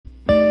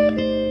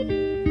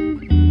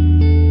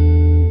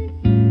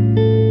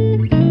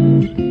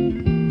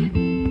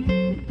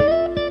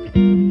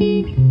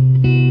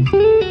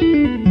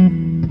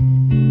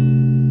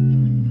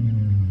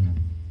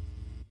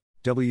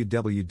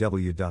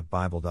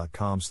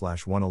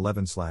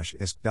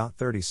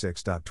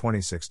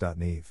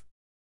www.bible.com/111/isc.36.26.neve.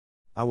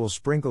 I will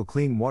sprinkle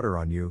clean water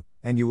on you,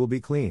 and you will be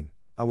clean.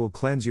 I will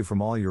cleanse you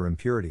from all your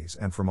impurities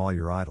and from all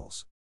your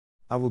idols.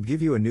 I will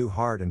give you a new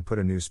heart and put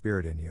a new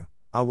spirit in you.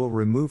 I will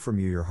remove from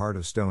you your heart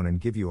of stone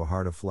and give you a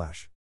heart of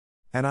flesh.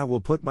 And I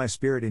will put my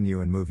spirit in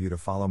you and move you to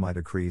follow my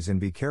decrees and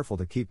be careful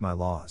to keep my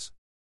laws.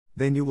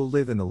 Then you will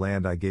live in the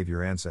land I gave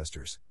your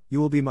ancestors. You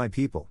will be my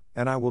people,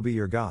 and I will be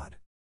your God.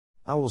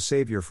 I will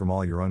save you from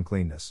all your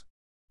uncleanness.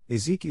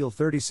 Ezekiel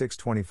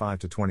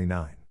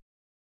 36:25-29.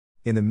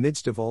 In the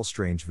midst of all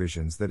strange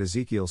visions that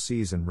Ezekiel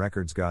sees and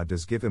records, God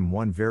does give him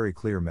one very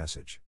clear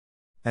message.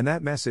 And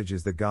that message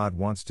is that God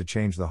wants to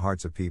change the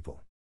hearts of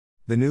people.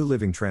 The New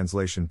Living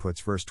Translation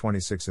puts verse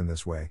 26 in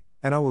this way,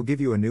 "And I will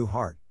give you a new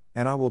heart,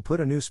 and I will put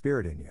a new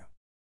spirit in you.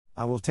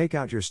 I will take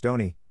out your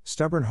stony,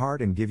 stubborn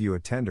heart and give you a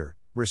tender,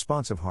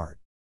 responsive heart."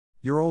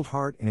 Your old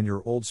heart and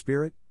your old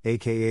spirit,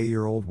 aka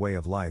your old way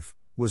of life,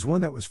 was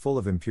one that was full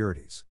of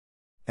impurities.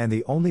 And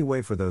the only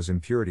way for those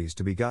impurities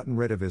to be gotten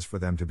rid of is for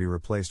them to be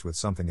replaced with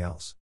something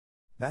else.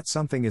 That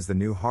something is the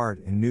new heart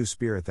and new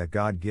spirit that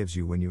God gives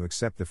you when you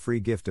accept the free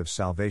gift of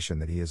salvation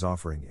that He is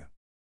offering you.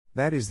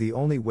 That is the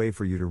only way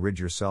for you to rid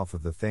yourself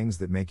of the things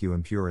that make you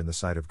impure in the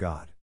sight of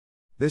God.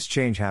 This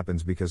change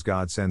happens because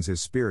God sends His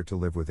Spirit to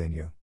live within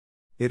you.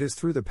 It is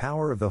through the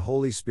power of the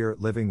Holy Spirit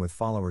living with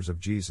followers of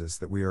Jesus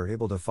that we are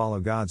able to follow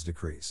God's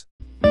decrees.